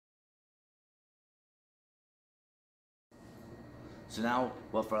So now,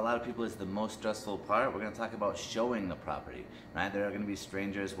 what for a lot of people is the most stressful part, we're going to talk about showing the property, right? There are going to be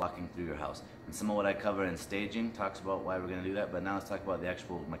strangers walking through your house. And some of what I cover in staging talks about why we're going to do that, but now let's talk about the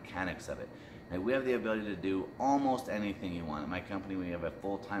actual mechanics of it. Now, we have the ability to do almost anything you want. At my company, we have a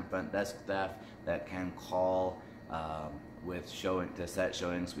full-time front desk staff that can call to set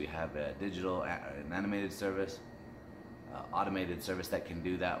showings. We have a digital, an animated service, automated service that can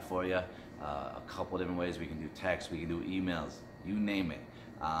do that for you. A couple different ways. We can do text, we can do emails, you name it.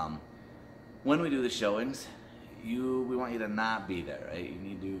 When we do the showings, we want you to not be there, right? You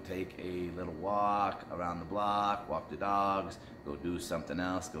need to take a little walk around the block, walk the dogs, go do something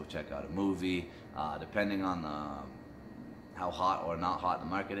else, go check out a movie. Depending on how hot or not hot the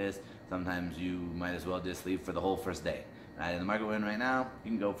market is, sometimes you might as well just leave for the whole first day. Right? In the market we're in right now,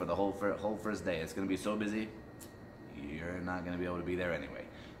 you can go for the whole first day. It's going to be so busy, you're not going to be able to be there anyway.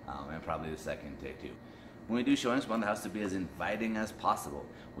 And probably the second day too. When we do showings, we want the house to be as inviting as possible.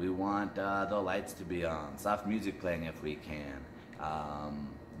 We want the lights to be on, soft music playing if we can,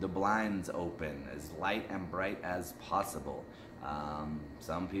 the blinds open, as light and bright as possible.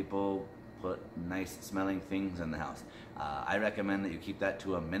 Some people put nice smelling things in the house. I recommend that you keep that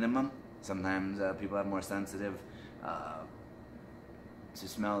to a minimum. Sometimes people are more sensitive to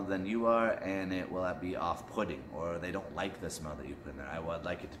smell than you are, and it will be off-putting, or they don't like the smell that you put in there. I would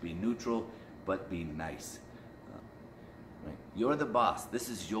like it to be neutral, but be nice. Right. You're the boss. This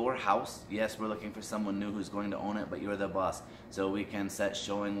is your house. Yes, we're looking for someone new who's going to own it, but you're the boss. So we can set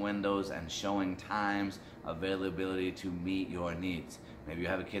showing windows and showing times, availability to meet your needs. Maybe you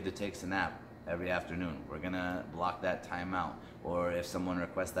have a kid that takes a nap every afternoon. We're gonna block that time out. Or if someone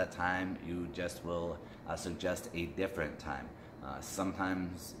requests that time, you just will suggest a different time.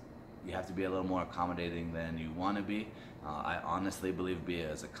 Sometimes you have to be a little more accommodating than you want to be. I honestly believe be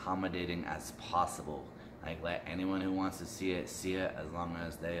as accommodating as possible. Like, let anyone who wants to see it, as long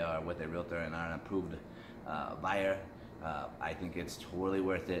as they are with a realtor and are an approved buyer. I think it's totally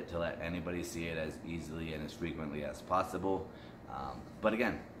worth it to let anybody see it as easily and as frequently as possible. But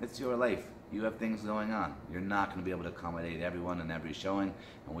again, it's your life. You have things going on. You're not going to be able to accommodate everyone in every showing,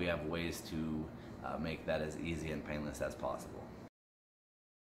 and we have ways to make that as easy and painless as possible.